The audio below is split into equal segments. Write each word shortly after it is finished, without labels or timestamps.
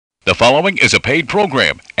The following is a paid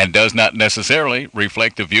program and does not necessarily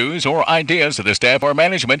reflect the views or ideas of the staff or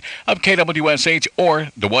management of KWSH or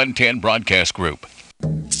the 110 Broadcast Group.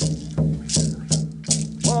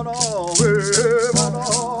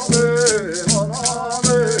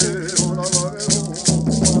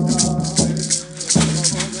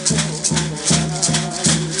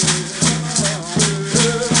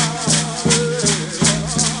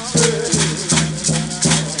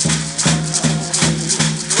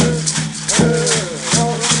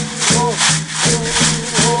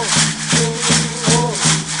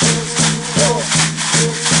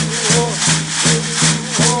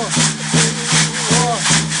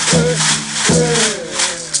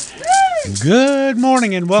 Good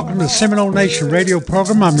morning and welcome to the Seminole Nation radio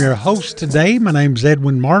program. I'm your host today. My name's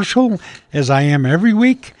Edwin Marshall, as I am every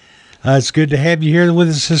week. It's good to have you here with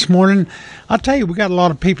us this morning. I'll tell you, we got a lot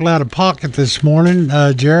of people out of pocket this morning.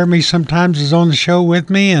 Jeremy sometimes is on the show with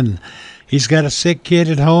me, and he's got a sick kid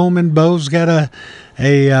at home, and Bo's got a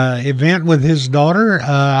event with his daughter,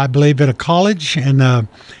 I believe, at a college, and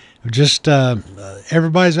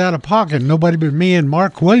everybody's out of pocket. Nobody but me and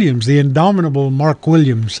Mark Williams, the indomitable Mark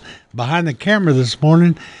Williams, behind the camera this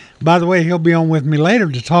morning. By the way, he'll be on with me later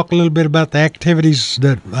to talk a little bit about the activities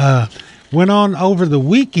that went on over the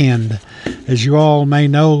weekend. As you all may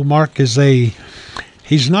know, Mark is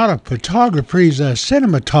he's not a photographer, he's a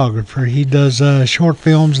cinematographer. He does short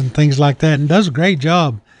films and things like that and does a great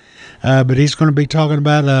job. But he's going to be talking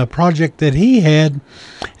about a project that he had,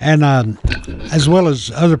 and as well as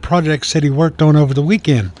other projects that he worked on over the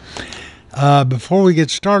weekend. Before we get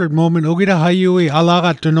started, moment ogida hayui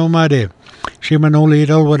alaga to nomade. Shimanoli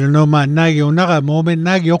idol with a nomad nagio naga moment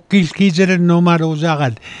nagio kilkized nomad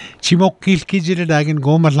ozagad. Chimokil kizid agin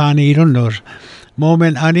gomatlani idonor.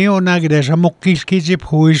 Moment anio nagades amokil kizip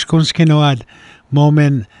huish kunskinoad.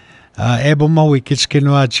 Moment Ebo mawi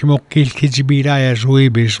kitskinoad chimokil kizibira as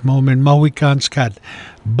weebis. Moment mawi kanskat.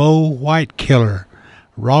 Bo White Killer.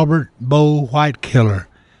 Robert Bo White Killer.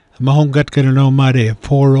 Mahongat gonna know my day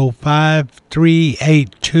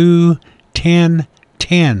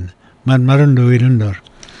 405-382-1010. Man marundu idundor.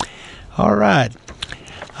 All right.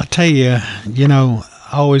 I'll tell you, I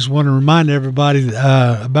always want to remind everybody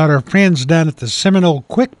about our friends down at the Seminole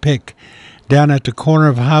Quick Pick down at the corner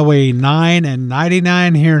of Highway 9 and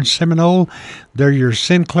 99 here in Seminole. They're your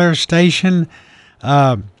Sinclair station.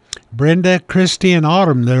 Brenda, Christy, and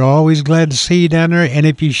Autumn, they're always glad to see you down there. And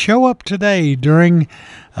if you show up today during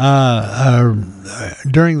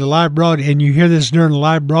the live broadcast, and you hear this during the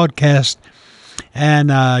live broadcast, and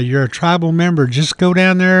you're a tribal member, just go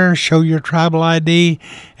down there, show your tribal ID,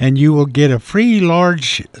 and you will get a free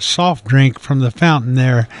large soft drink from the fountain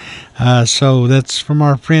there. So that's from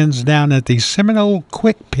our friends down at the Seminole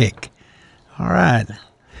Quick Pick. All right.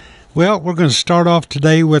 Well, we're going to start off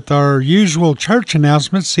today with our usual church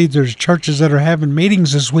announcements. See, there's churches that are having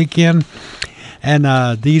meetings this weekend, and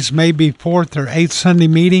these may be 4th or 8th Sunday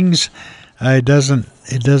meetings. It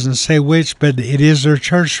doesn't say which, but it is their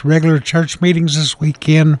regular church meetings this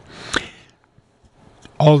weekend.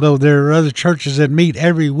 Although there are other churches that meet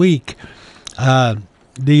every week,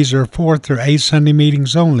 these are 4th or 8th Sunday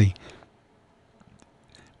meetings only.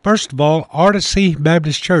 First of all, Artisy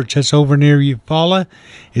Baptist Church, that's over near Eufaula,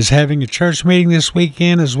 is having a church meeting this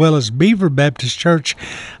weekend, as well as Beaver Baptist Church.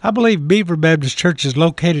 I believe Beaver Baptist Church is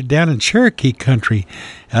located down in Cherokee country.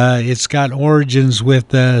 It's got origins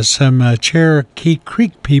with some Cherokee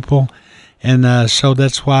Creek people, and so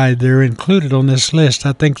that's why they're included on this list.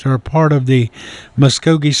 I think they're a part of the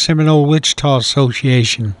Muskogee Seminole Wichita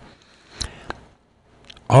Association.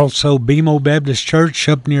 Also, BMO Baptist Church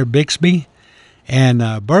up near Bixby, and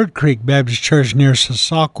Bird Creek Baptist Church near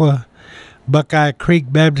Sassaqua, Buckeye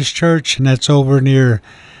Creek Baptist Church, and that's over near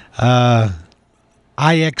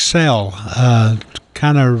IXL,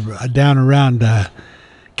 kind of down around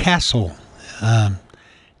Castle.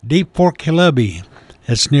 Deep Fork Kilubby,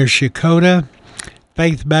 that's near Shakota.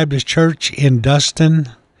 Faith Baptist Church in Dustin.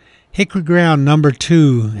 Hickory Ground number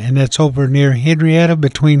 2, and that's over near Henrietta,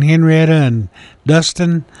 between Henrietta and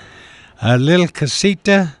Dustin. Little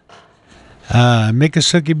Casita,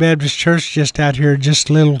 Miccosukee Baptist Church, just out here, just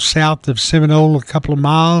a little south of Seminole, a couple of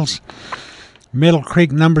miles. Middle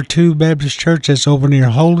Creek number 2 Baptist Church, that's over near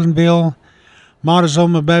Holdenville.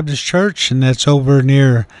 Montezuma Baptist Church, and that's over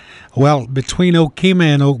near, between Okemah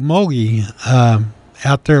and Okmulgee,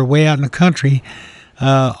 out there way out in the country.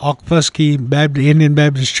 Okfuskee Indian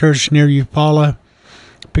Baptist Church near Eufaula.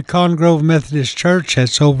 Pecan Grove Methodist Church,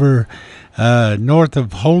 that's over north of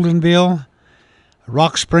Holdenville.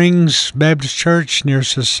 Rock Springs Baptist Church near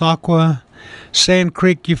Sassaqua. Sand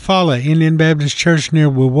Creek, Eufaula Indian Baptist Church near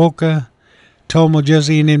Wewoka. Tomo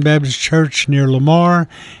Josie Indian Baptist Church near Lamar,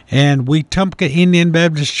 and Wetumpka Indian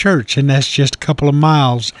Baptist Church, and that's just a couple of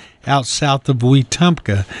miles out south of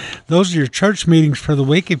Wetumpka. Those are your church meetings for the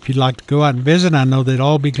week. If you'd like to go out and visit, I know they'd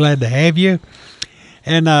all be glad to have you.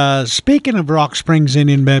 And speaking of Rock Springs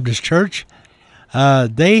Indian Baptist Church,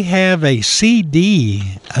 they have a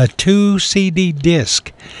CD, a 2 CD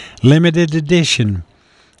disc, limited edition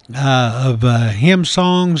of hymn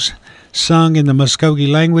songs sung in the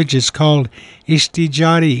Muskogee language. It's called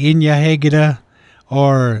Istijari Inyahegida,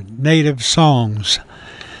 or Native Songs.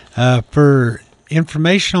 For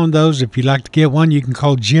information on those, if you'd like to get one, you can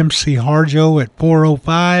call Jim C. Harjo at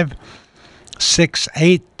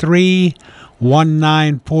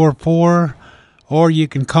 405-683-1944, or you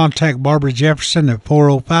can contact Barbara Jefferson at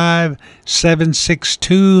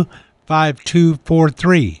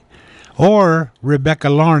 405-762-5243, or Rebecca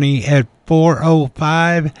Larney at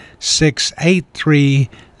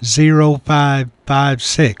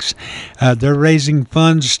 405-683-0556. They're raising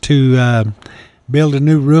funds to build a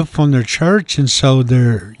new roof on their church, and so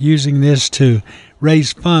they're using this to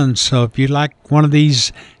raise funds. So if you like one of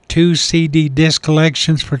these 2 CD disc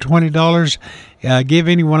collections for $20, give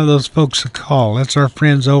any one of those folks a call. That's our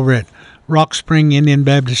friends over at Rock Spring Indian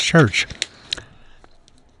Baptist Church.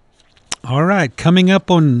 All right, coming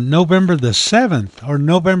up on November the 7th, or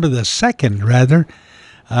November the 2nd, rather,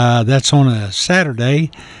 that's on a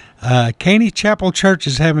Saturday, Caney Chapel Church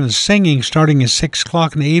is having a singing starting at 6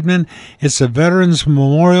 o'clock in the evening. It's a Veterans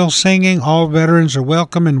Memorial Singing. All veterans are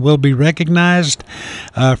welcome and will be recognized.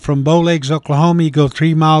 From Bowlegs, Oklahoma, you go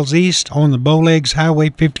 3 miles east on the Bowlegs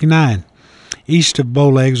Highway 59, east of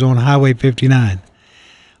Bowlegs on Highway 59.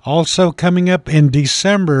 Also coming up in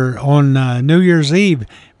December on New Year's Eve,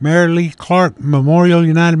 Mary Lee Clark Memorial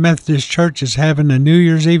United Methodist Church is having a New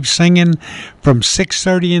Year's Eve singing from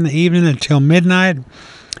 6:30 in the evening until midnight.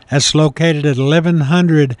 That's located at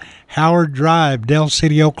 1100 Howard Drive, Del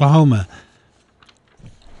City, Oklahoma.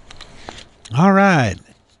 All right.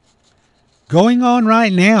 Going on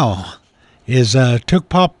right now is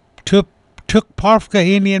Tukpofka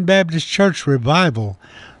Indian Baptist Church Revival.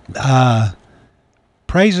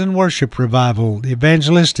 Praise and Worship Revival. The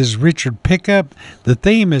evangelist is Richard Pickup. The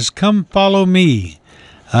theme is Come Follow Me,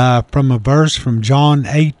 from a verse from John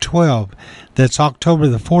 8:12. That's October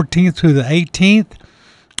the 14th through the 18th,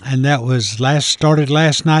 and that was started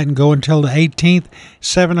last night and go until the 18th,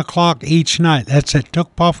 7 o'clock each night. That's at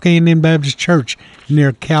Tukpofka Indian Baptist Church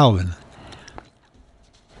near Calvin.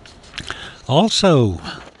 Also,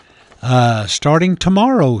 starting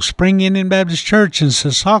tomorrow, Spring Indian Baptist Church in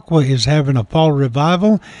Sasakwa is having a fall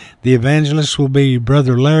revival. The evangelist will be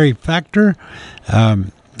Brother Larry Factor.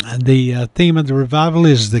 The theme of the revival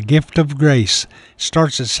is the gift of grace.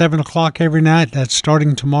 Starts at 7 o'clock every night. That's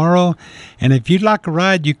starting tomorrow. And if you'd like a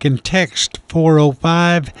ride, you can text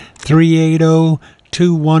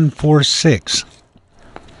 405-380-2146.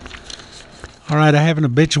 All right, I have an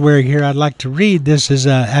obituary here I'd like to read. This is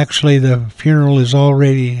actually, the funeral has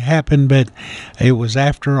already happened, but it was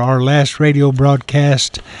after our last radio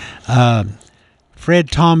broadcast. Fred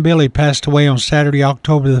Tom Billy passed away on Saturday,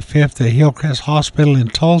 October the 5th at Hillcrest Hospital in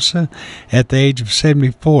Tulsa at the age of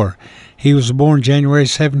 74. He was born January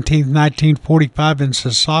 17, 1945 in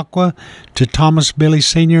Sasakwa to Thomas Billy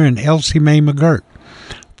Sr. and Elsie Mae McGirt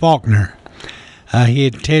Faulkner. He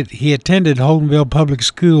attended Holdenville Public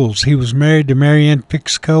Schools. He was married to Marianne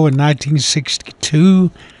Fixco in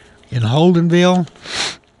 1962 in Holdenville.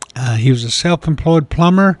 He was a self-employed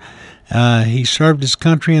plumber. He served his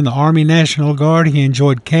country in the Army National Guard. He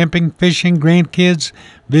enjoyed camping, fishing, grandkids,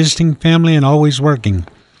 visiting family, and always working.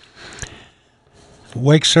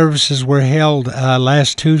 Wake services were held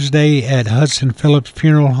last Tuesday at Hudson Phillips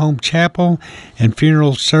Funeral Home Chapel, and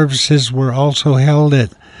funeral services were also held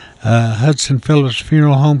at Hudson Phillips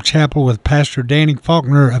Funeral Home Chapel with Pastor Danny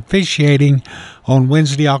Faulkner officiating on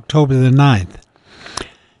Wednesday, October the 9th.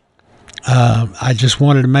 I just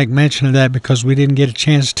wanted to make mention of that because we didn't get a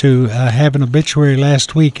chance to have an obituary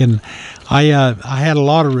last week, and I had a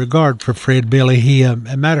lot of regard for Fred Billy. He, a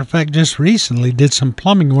matter of fact, just recently did some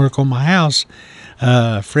plumbing work on my house.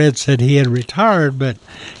 Fred said he had retired, but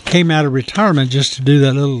came out of retirement just to do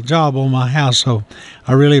that little job on my house, so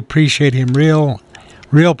I really appreciate him.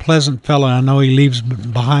 Real pleasant fellow. I know he leaves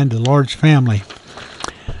behind a large family.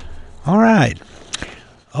 All right.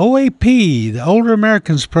 OAP, the Older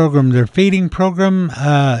Americans Program, their feeding program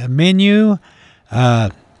menu.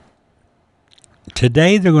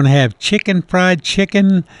 Today they're going to have fried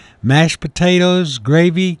chicken, mashed potatoes,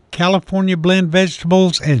 gravy, California blend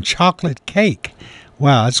vegetables, and chocolate cake.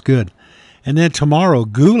 Wow, that's good. And then tomorrow,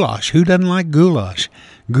 goulash. Who doesn't like goulash?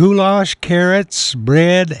 goulash, carrots,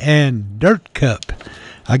 bread, and dirt cup.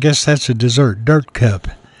 I guess that's a dessert, dirt cup.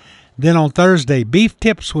 Then on Thursday, beef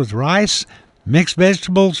tips with rice, mixed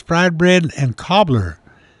vegetables, fried bread, and cobbler.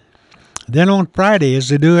 Then on Friday, as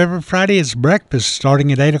they do every Friday, it's breakfast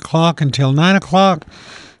starting at 8 o'clock until 9 o'clock.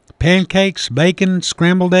 Pancakes, bacon,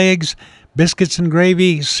 scrambled eggs, biscuits and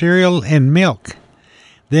gravy, cereal, and milk.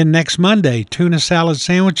 Then next Monday, tuna salad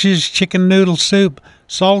sandwiches, chicken noodle soup,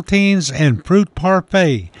 saltines, and fruit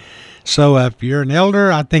parfait. So if you're an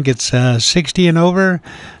elder, I think it's 60 and over,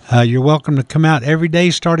 you're welcome to come out every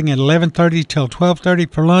day starting at 11:30 till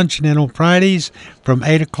 12:30 for lunch, and then on Fridays from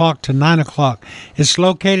 8 o'clock to 9 o'clock. It's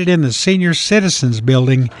located in the Senior Citizens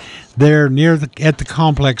Building there at the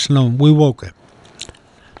complex in Wewoka.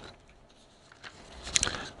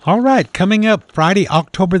 All right, coming up Friday,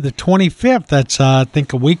 October the 25th. That's, I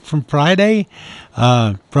think, a week from Friday,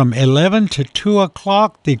 from 11 to 2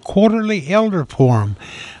 o'clock, the Quarterly Elder Forum.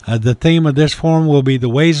 The theme of this forum will be the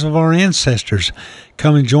ways of our ancestors.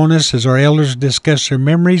 Come and join us as our elders discuss their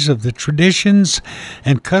memories of the traditions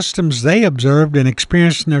and customs they observed and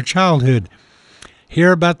experienced in their childhood.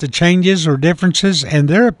 Hear about the changes or differences and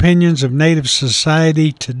their opinions of Native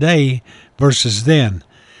society today versus then.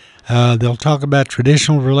 They'll talk about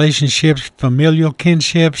traditional relationships, familial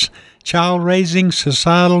kinships, child raising,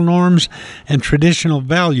 societal norms, and traditional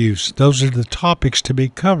values. Those are the topics to be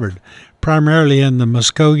covered, primarily in the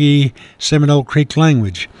Muskogee Seminole Creek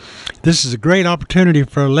language. This is a great opportunity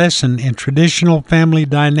for a lesson in traditional family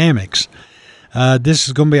dynamics. This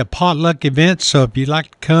is going to be a potluck event, so if you'd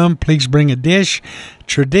like to come, please bring a dish,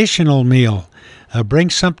 traditional meal. Bring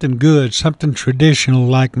something good, something traditional,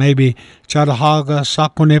 like maybe Chatahaga,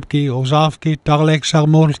 Sakonipki, Ozofki, Talek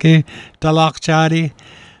Salmolki, Talakchadi,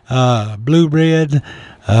 blue bread,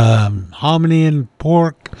 hominy and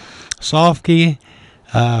pork, sofki,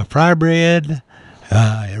 fry bread,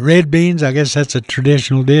 red beans. I guess that's a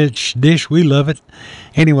traditional dish. We love it.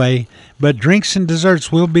 Anyway, but drinks and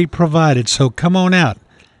desserts will be provided, so come on out.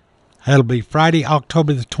 That'll be Friday,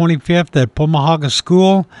 October the 25th at Pomahaga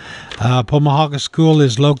School. Pomahaga School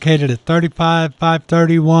is located at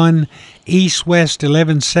 531 East West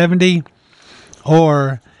 1170,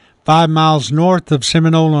 or 5 miles north of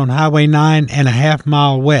Seminole on Highway 9 and a half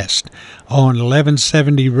mile west on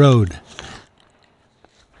 1170 Road.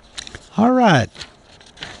 All right.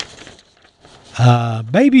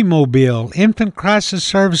 Baby Mobile, Infant Crisis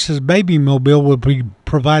Services Baby Mobile will be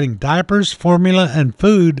providing diapers, formula, and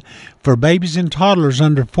food for babies and toddlers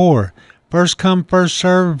under 4. First come, first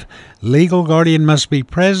serve. Legal guardian must be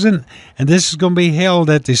present, and this is going to be held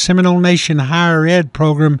at the Seminole Nation Higher Ed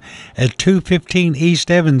program at 215 East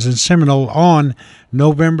Evans in Seminole on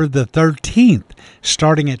November the 13th,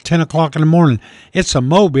 starting at 10 o'clock in the morning. It's a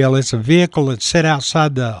mobile. It's a vehicle that's set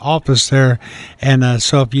outside the office there, and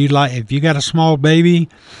so if you got a small baby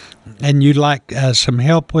and you'd like some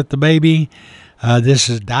help with the baby, this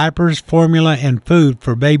is diapers, formula, and food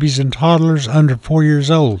for babies and toddlers under 4 years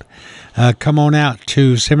old. Come on out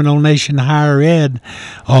to Seminole Nation Higher Ed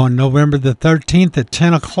on November the 13th at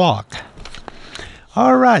 10 o'clock.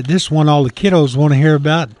 All right, this one all the kiddos want to hear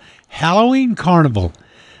about, Halloween Carnival.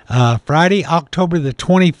 Friday, October the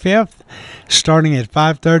 25th, starting at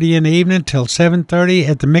 5:30 in the evening till 7:30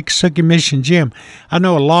 at the Miccosukee Mission Gym. I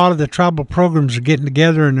know a lot of the tribal programs are getting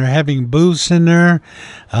together and they're having booths in there.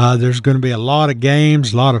 There's going to be a lot of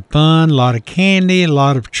games, a lot of fun, a lot of candy, a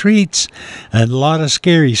lot of treats, and a lot of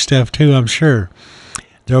scary stuff too, I'm sure.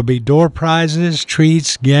 There'll be door prizes,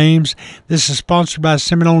 treats, games. This is sponsored by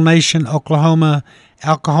Seminole Nation, Oklahoma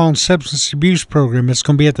Alcohol and Substance Abuse Program. It's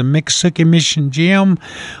going to be at the Miccosukee Mission Gym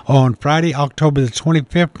on Friday, October the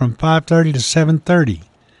 25th from 5:30 to 7:30.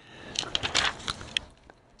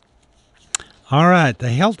 All right, the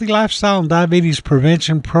Healthy Lifestyle and Diabetes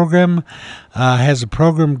Prevention Program has a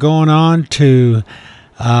program going on to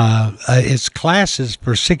its classes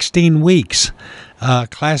for 16 weeks.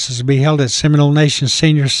 Classes will be held at Seminole Nation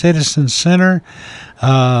Senior Citizen Center.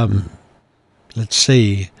 Let's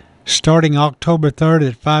see. Starting October 3rd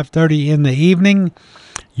at 5:30 in the evening,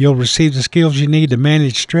 you'll receive the skills you need to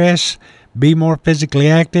manage stress, be more physically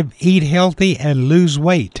active, eat healthy, and lose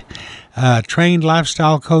weight. Trained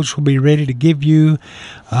lifestyle coach will be ready to give you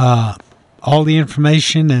all the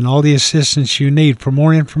information and all the assistance you need. For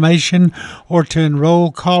more information or to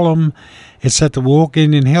enroll, call them. It's at the Wewoka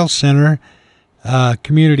Indian Health Center,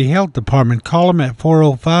 Community Health Department. Call them at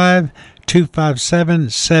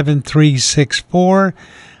 405-257-7364.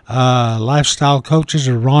 Lifestyle coaches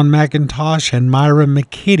are Ron McIntosh and Myra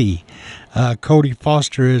McKitty. Cody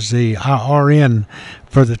Foster is the RN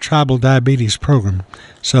for the Tribal Diabetes Program.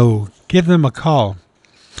 So give them a call.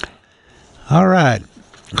 All right.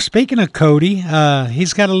 Speaking of Cody,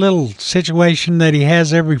 he's got a little situation that he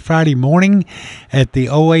has every Friday morning at the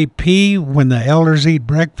OAP when the elders eat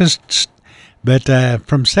breakfast. But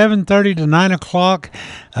from 7:30 to 9 o'clock,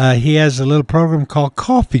 he has a little program called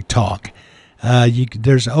Coffee Talk.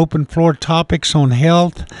 There's open floor topics on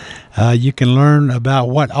health. You can learn about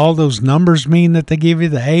what all those numbers mean that they give you,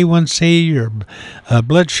 the A1C, your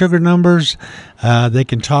blood sugar numbers. They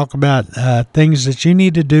can talk about things that you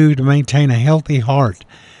need to do to maintain a healthy heart.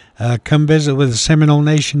 Come visit with the Seminole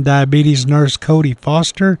Nation Diabetes Nurse Cody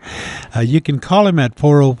Foster. You can call him at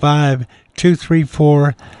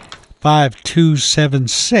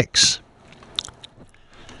 405-234-5276.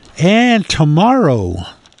 And tomorrow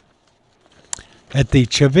at the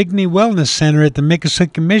Chavigny Wellness Center at the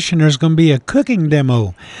Miccosukee Mission, there's going to be a cooking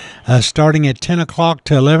demo starting at 10 o'clock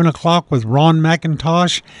to 11 o'clock with Ron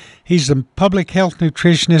McIntosh. He's a public health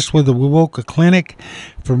nutritionist with the Wewoka Clinic.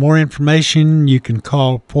 For more information, you can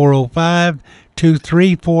call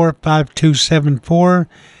 405-234-5274.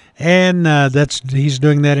 And he's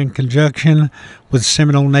doing that in conjunction with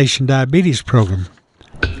Seminole Nation Diabetes Program.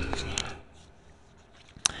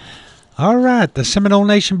 All right, the Seminole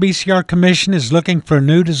Nation BCR Commission is looking for a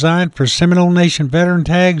new design for Seminole Nation veteran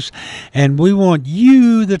tags, and we want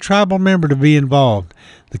you, the tribal member, to be involved.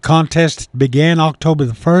 The contest began October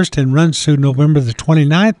the 1st and runs through November the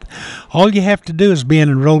 29th. All you have to do is be an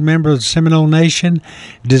enrolled member of the Seminole Nation,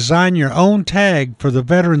 design your own tag for the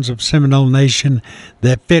veterans of Seminole Nation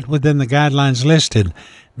that fit within the guidelines listed.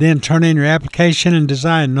 Then turn in your application and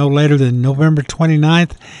design no later than November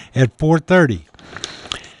 29th at 4:30.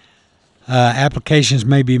 Applications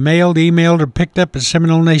may be mailed, emailed, or picked up at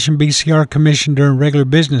Seminole Nation BCR Commission during regular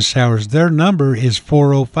business hours. Their number is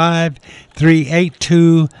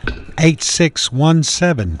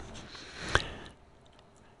 405-382-8617.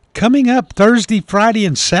 Coming up Thursday, Friday,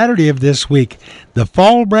 and Saturday of this week, the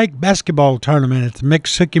Fall Break Basketball Tournament at the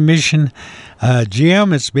Miccosukee Mission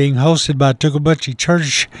Gym. It's being hosted by Tocobuchee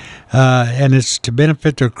Church, and it's to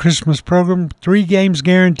benefit their Christmas program. 3 games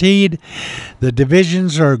guaranteed. The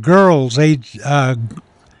divisions are girls age 3rd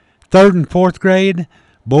and 4th grade,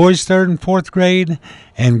 boys 3rd and 4th grade,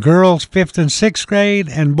 and girls 5th and 6th grade,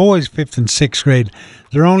 and boys 5th and 6th grade.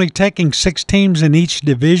 They're only taking 6 teams in each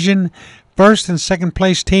division. First and second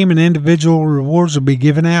place team and individual awards will be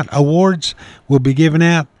given out.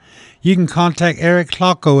 You can contact Eric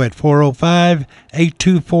Clocko at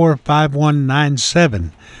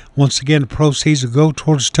 405-824-5197. Once again, the proceeds will go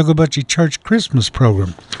towards Tocobuchee Church Christmas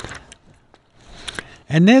program.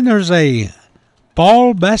 And then there's a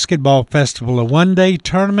Fall Basketball Festival, a one-day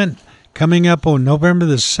tournament coming up on November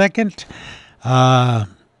the 2nd.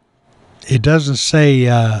 It doesn't say,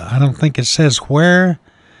 I don't think it says where,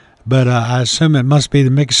 but I assume it must be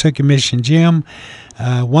the Miccosukee Mission Gym.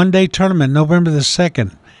 One-day tournament, November the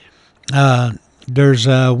 2nd. There's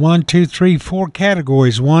 4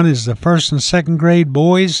 categories. One is the 1st and 2nd grade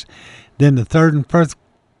boys, then the 3rd and 4th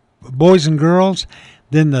boys and girls,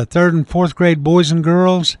 then the 3rd and 4th grade boys and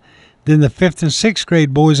girls, then the 5th and 6th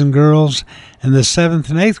grade boys and girls, and the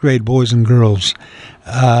 7th and 8th grade boys and girls.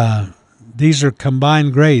 These are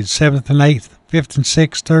combined grades, 7th and 8th, 5th and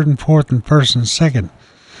 6th, 3rd and 4th, and 1st and 2nd.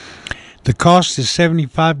 The cost is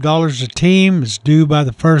 $75 a team. It's due by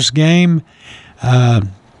the first game.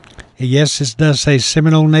 Yes, it does say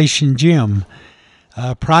Seminole Nation Gym.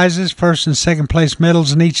 Prizes, 1st and 2nd place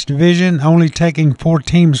medals in each division, only taking 4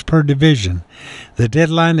 teams per division. The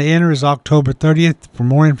deadline to enter is October 30th. For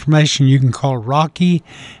more information, you can call Rocky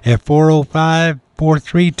at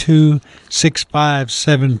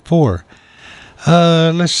 405-432-6574.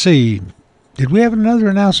 Let's see. Did we have another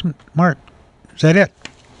announcement, Mark? Is that it?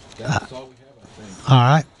 That's all we have, I think. All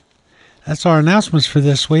right. That's our announcements for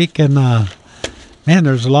this week. And, man,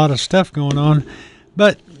 there's a lot of stuff going on.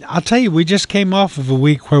 But I'll tell you, we just came off of a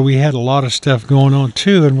week where we had a lot of stuff going on,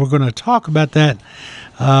 too. And we're going to talk about that.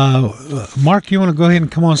 Mark, you want to go ahead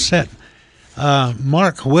and come on set?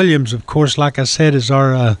 Mark Williams, of course, like I said, is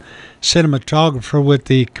our cinematographer with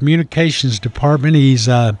the communications department. He's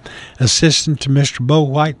assistant to Mr. Bo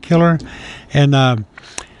Whitekiller. And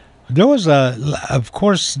there was, of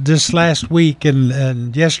course, this last week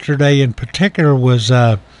and yesterday in particular was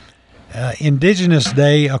Indigenous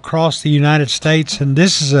Day across the United States, and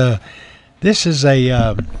this is a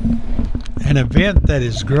an event that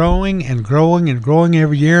is growing and growing and growing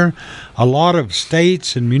every year. A lot of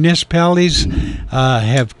states and municipalities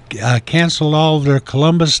have canceled all of their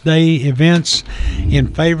Columbus Day events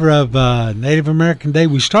in favor of Native American Day.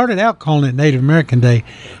 We started out calling it Native American Day.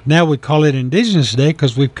 Now we call it Indigenous Day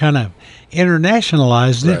because we've kind of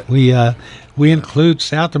internationalized it. We include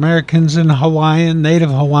South Americans and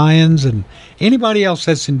Native Hawaiians, and anybody else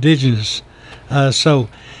that's indigenous. So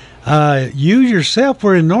you yourself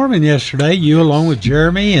were in Norman yesterday. You along with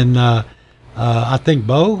Jeremy and I think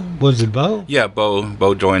Bo. Was it Bo? Yeah,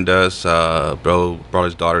 Bo joined us. Bo brought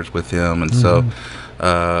his daughters with him, and so it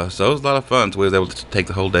was a lot of fun. So we was able to take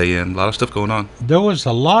the whole day in. A lot of stuff going on. There was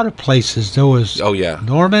a lot of places. There was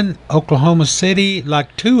Norman, Oklahoma City,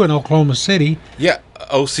 like 2 in Oklahoma City. Yeah,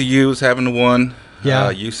 OCU was having one.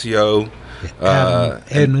 Yeah. UCO.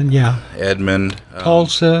 Edmond, Edmond.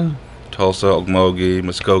 Tulsa, Okmulgee,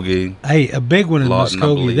 Muskogee. Hey, a big one in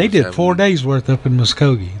Muskogee. They did 4 days worth up in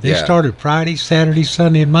Muskogee. They started Friday, Saturday,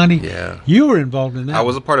 Sunday, and Monday. Yeah. You were involved in that. I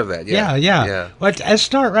was a part of that. Yeah. Well, let's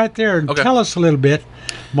start right there and tell us a little bit.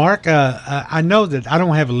 Mark, I know that I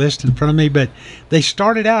don't have a list in front of me, but they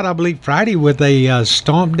started out, I believe, Friday with a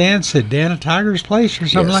stomp dance at Dana Tiger's place or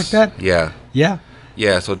something like that. Yeah. Yeah.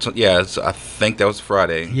 Yeah, so I think that was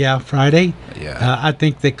Friday. Yeah, Friday. Yeah. I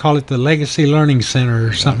think they call it the Legacy Learning Center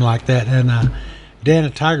or something like that. And Dana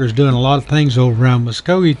Tiger's doing a lot of things over around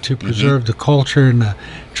Muskogee to preserve the culture and the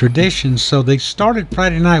traditions. So they started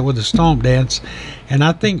Friday night with a stomp dance, and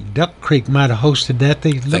I think Duck Creek might have hosted that.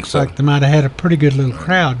 They looks like they might have had a pretty good little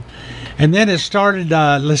crowd. And then it started,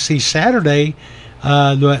 Saturday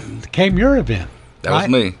came your event. That was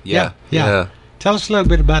me. Yeah. Tell us a little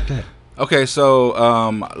bit about that. Okay,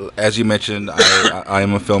 so as you mentioned, I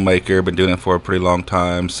am a filmmaker. Been doing it for a pretty long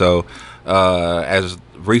time. So as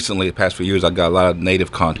recently, the past few years, I got a lot of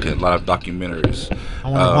native content, a lot of documentaries. I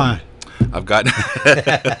wonder why. I've got,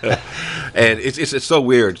 and it's so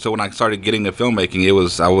weird. So when I started getting into filmmaking,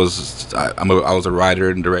 I was a writer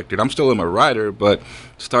and director. I'm still a writer, but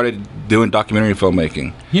started doing documentary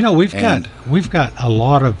filmmative. You know, we've got a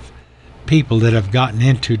lot of people that have gotten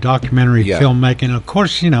into documentary filmmaking. Of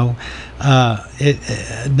course, you know,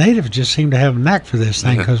 Native just seem to have a knack for this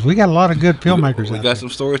thing because we got a lot of good filmmakers out there. We got some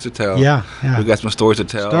stories to tell. Yeah. We got some stories to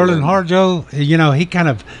tell. Sterling Harjo, you know, he kind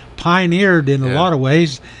of pioneered in a lot of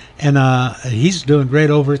ways, and he's doing great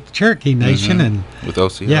over at the Cherokee Nation and with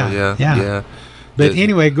OCO. Yeah. But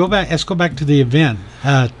anyway, let's go back to the event.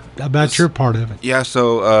 About your part of it. Yeah,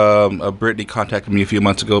 so Brittany contacted me a few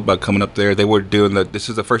months ago about coming up there. They were doing this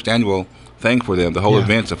is the first annual thing for them. The whole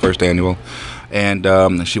event's the first annual.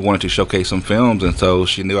 And she wanted to showcase some films, and so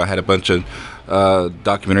she knew I had a bunch of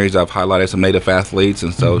documentaries. I've highlighted some Native athletes,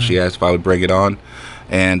 and so she asked if I would bring it on.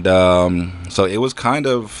 And so it was kind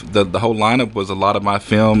of, the whole lineup was a lot of my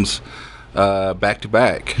films back to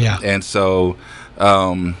back. Yeah. And so...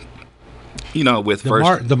 you know, with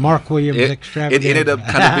the Mark Williams extravaganza. It ended up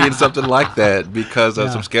kind of being something like that because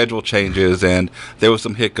of some schedule changes, and there was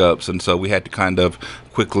some hiccups, and so we had to kind of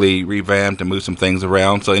quickly revamp and move some things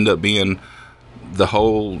around. So it ended up being the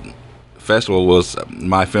whole festival was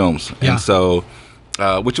my films, and so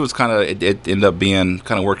which was kind of it ended up being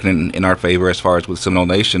kind of working in our favor as far as with Seminole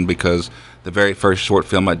Nation, because the very first short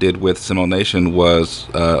film I did with Seminole Nation was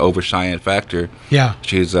over Cheyenne Factor. Yeah,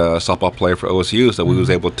 she's a softball player for OSU, so we was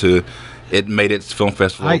able to. It made its film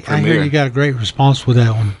festival premiere. I hear you got a great response with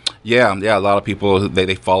that one. Yeah. A lot of people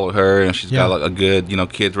they follow her, and she's got a good,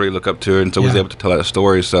 kids really look up to her, and so we was able to tell that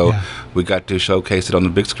story. So we got to showcase it on the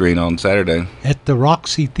big screen on Saturday at the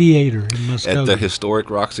Roxy Theater in Muskogee. At the historic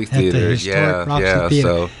Roxy Theater.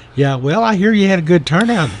 Theater. Well, I hear you had a good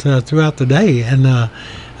turnout throughout the day, and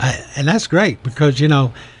that's great because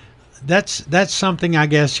that's something, I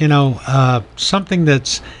guess, something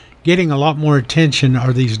that's getting a lot more attention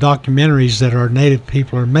are these documentaries that our Native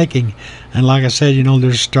people are making. And like I said,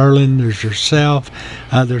 there's Sterling, there's yourself,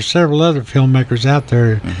 there's several other filmmakers out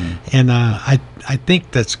there. And I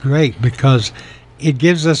think that's great because it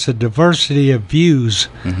gives us a diversity of views,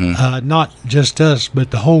 not just us,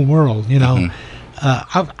 but the whole world,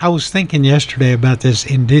 I was thinking yesterday about this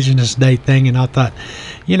Indigenous Day thing, and I thought,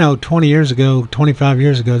 20 years ago, 25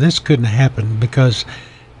 years ago, this couldn't happen because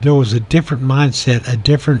there was a different mindset, a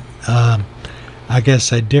different,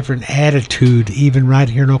 a different attitude, even right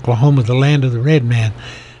here in Oklahoma, the land of the red man.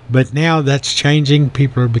 But now that's changing.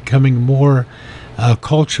 People are becoming more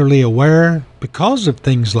culturally aware because of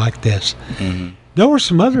things like this. There were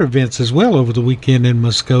some other events as well over the weekend in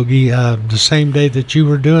Muskogee. The same day that you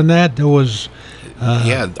were doing that, there was...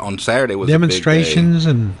 on Saturday was demonstrations,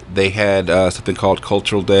 a big day. And they had something called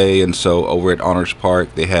Cultural Day, and so over at Honors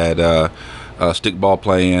Park, they had... stickball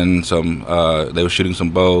playing. They were shooting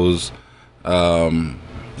some bows, and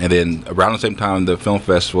then around the same time, the film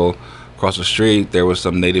festival across the street, there was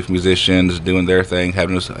some native musicians doing their thing,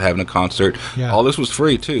 having a concert. Yeah. All this was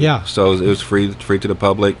free too. Yeah. So it was free to the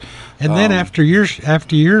public. And then after your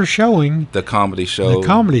showing, the comedy show.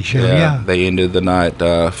 Yeah. They ended the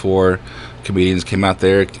night. 4 comedians came out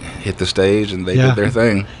there, hit the stage, and they did their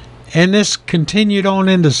thing. And this continued on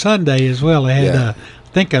into Sunday as well. They had, I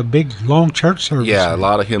think, a big, long church service. Yeah, a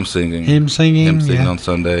lot of hymn singing. Hymn singing on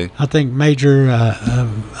Sunday. I think Major,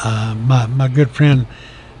 my good friend,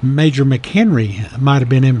 Major McHenry might have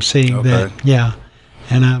been emceeing that. Yeah.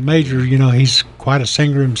 And Major, he's quite a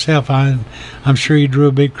singer himself. I'm sure he drew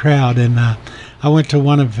a big crowd. And I went to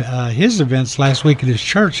one of his events last week at his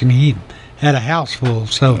church, and he had a house full.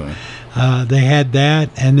 So they had that.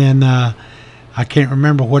 And then I can't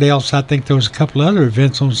remember what else. I think there was a couple other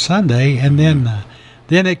events on Sunday. And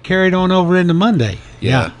then it carried on over into Monday.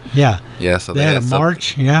 Yeah. So they had a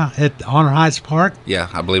march. At Honor Heights Park. Yeah,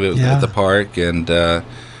 I believe it was at the park, and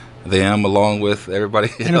them along with everybody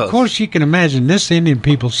else. And of course, you can imagine this Indian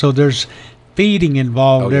people. So there's feeding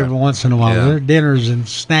involved every once in a while. There are dinners and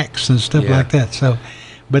snacks and stuff like that. So,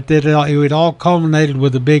 but it all culminated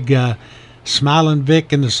with a big Smiling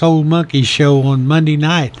Vic and the Soul Monkey show on Monday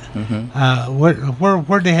night.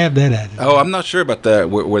 Where'd they have that at? Oh, I'm not sure about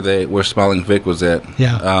that. Where Smiling Vic was at.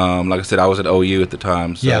 Yeah. Like I said, I was at OU at the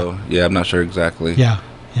time, so I'm not sure exactly.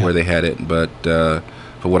 Where they had it, but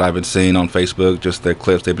for what I've been seeing on Facebook, just their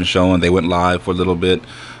clips they've been showing, they went live for a little bit,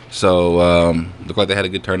 so looked like they had a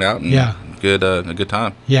good turnout and a good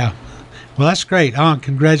time. Yeah. Well, that's great. I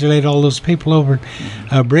congratulate all those people over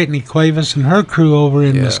Brittany Cuevas and her crew over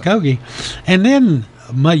in Muskogee. And then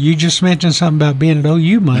you just mentioned something about being at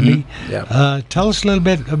OU Monday. Tell us a little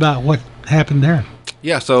bit about what happened there.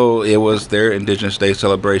 Yeah, so it was their Indigenous Day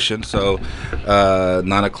celebration. So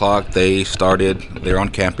 9 o'clock they started. They're on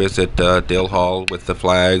campus at Dale Hall with the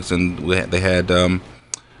flags, and they had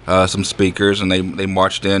some speakers, and they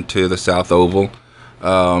marched into the South Oval.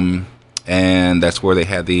 And that's where they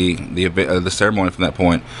had the event, the ceremony from that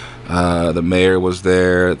point. The mayor was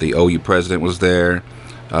there, the OU president was there,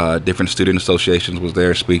 different student associations was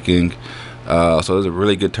there speaking. So it was a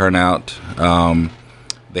really good turnout.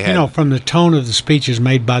 They had, from the tone of the speeches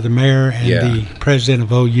made by the mayor and the president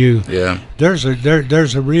of OU, there's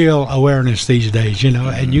a real awareness these days,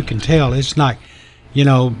 and you can tell it's not.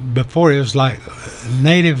 Before it was like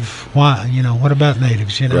native. Why? What about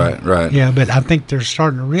natives? Right. Yeah, but I think they're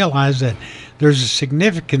starting to realize that there's a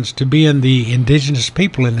significance to being the indigenous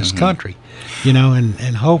people in this country,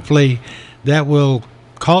 and hopefully that will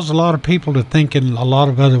cause a lot of people to think in a lot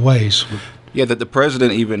of other ways. Yeah, that the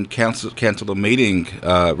president even canceled a meeting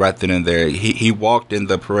right then and there. He walked in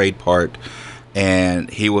the parade part, and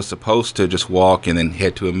he was supposed to just walk and then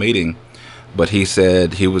head to a meeting. But he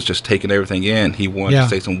said he was just taking everything in. He wanted to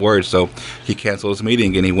say some words, so he canceled his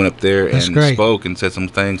meeting and he went up there and spoke and said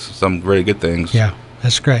some very good things. Yeah,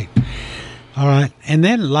 that's great. All right. And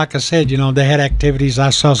then, like I said, they had activities. I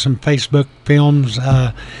saw some Facebook films,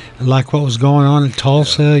 like what was going on in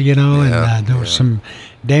Tulsa, and there was some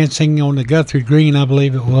dancing on the Guthrie Green, I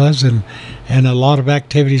believe it was, and a lot of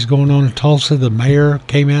activities going on in Tulsa. The mayor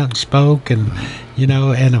came out and spoke, and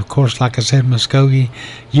and of course, like I said, Muskogee,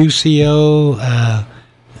 UCO,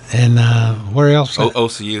 and where else?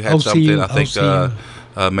 OCU had something. I think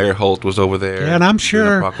Mayor Holt was over there. Yeah, and I'm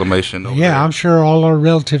sure proclamation. There. I'm sure all our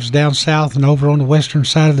relatives down south and over on the western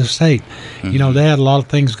side of the state, they had a lot of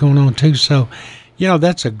things going on too. So,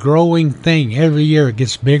 that's a growing thing. Every year it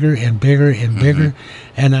gets bigger and bigger and bigger.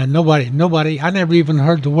 And nobody. I never even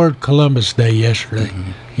heard the word Columbus Day yesterday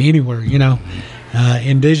anywhere.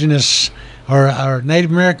 Indigenous or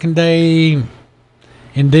Native American Day,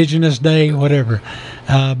 Indigenous Day, whatever.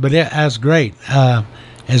 But that's great.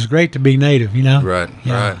 It's great to be Native, Right.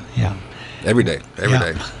 Yeah. Every day.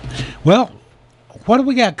 Well, what do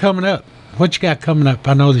we got coming up? What you got coming up?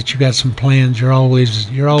 I know that you got some plans. You're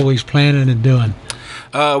always planning and doing.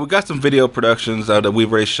 We got some video productions that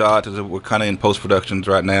we've already shot. We're kind of in post-productions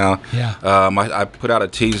right now. Yeah. I put out a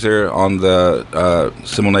teaser on the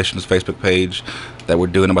Seminole Nation's Facebook page that we're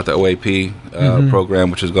doing about the OAP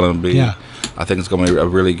program, which is going to be, I think it's going to be a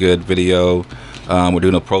really good video. We're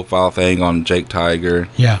doing a profile thing on Jake Tiger.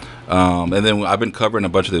 Yeah. And then I've been covering a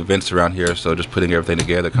bunch of the events around here, so just putting everything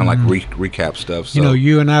together, kind of like recap stuff. So.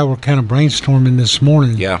 You and I were kind of brainstorming this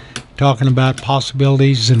morning. Yeah. Talking about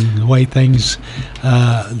possibilities and the way things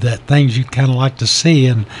you'd kind of like to see,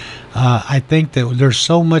 and I think that there's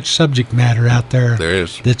so much subject matter out there. There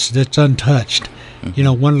is. That's untouched,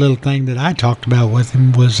 One little thing that I talked about with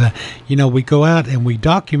him was, we go out and we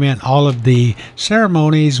document all of the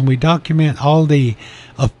ceremonies and we document all the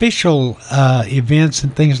official events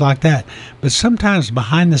and things like that. But sometimes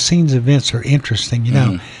behind the scenes events are interesting.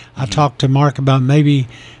 I talked to Mark about maybe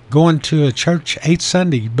going to a church 8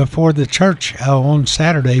 Sunday before the church on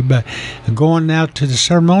Saturday, but going out to the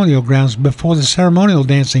ceremonial grounds before the ceremonial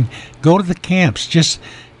dancing, go to the camps, just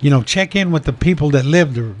check in with the people that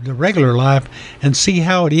live the regular life and see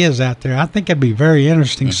how it is out there. I think it'd be very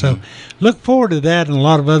interesting. So look forward to that and a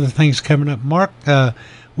lot of other things coming up. Mark,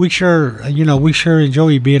 we sure enjoy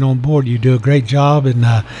you being on board. You do a great job, and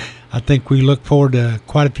I think we look forward to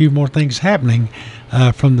quite a few more things happening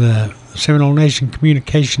from the Seminole Nation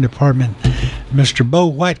Communication Department. Mr.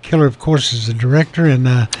 Bo Whitekiller, of course, is the director,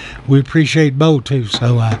 and we appreciate Bo too.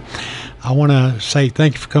 So I want to say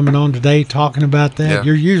thank you for coming on today, talking about that. Yeah.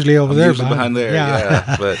 You're usually over there behind there.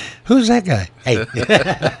 Yeah, but who's that guy? Hey.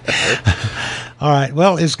 All right.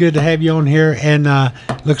 Well, it's good to have you on here, and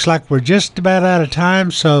looks like we're just about out of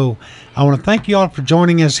time. So I want to thank you all for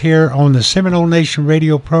joining us here on the Seminole Nation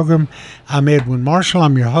radio program. I'm Edwin Marshall.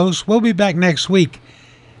 I'm your host. We'll be back next week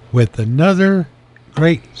with another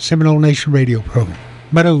great Seminole Nation radio program.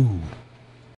 Bye.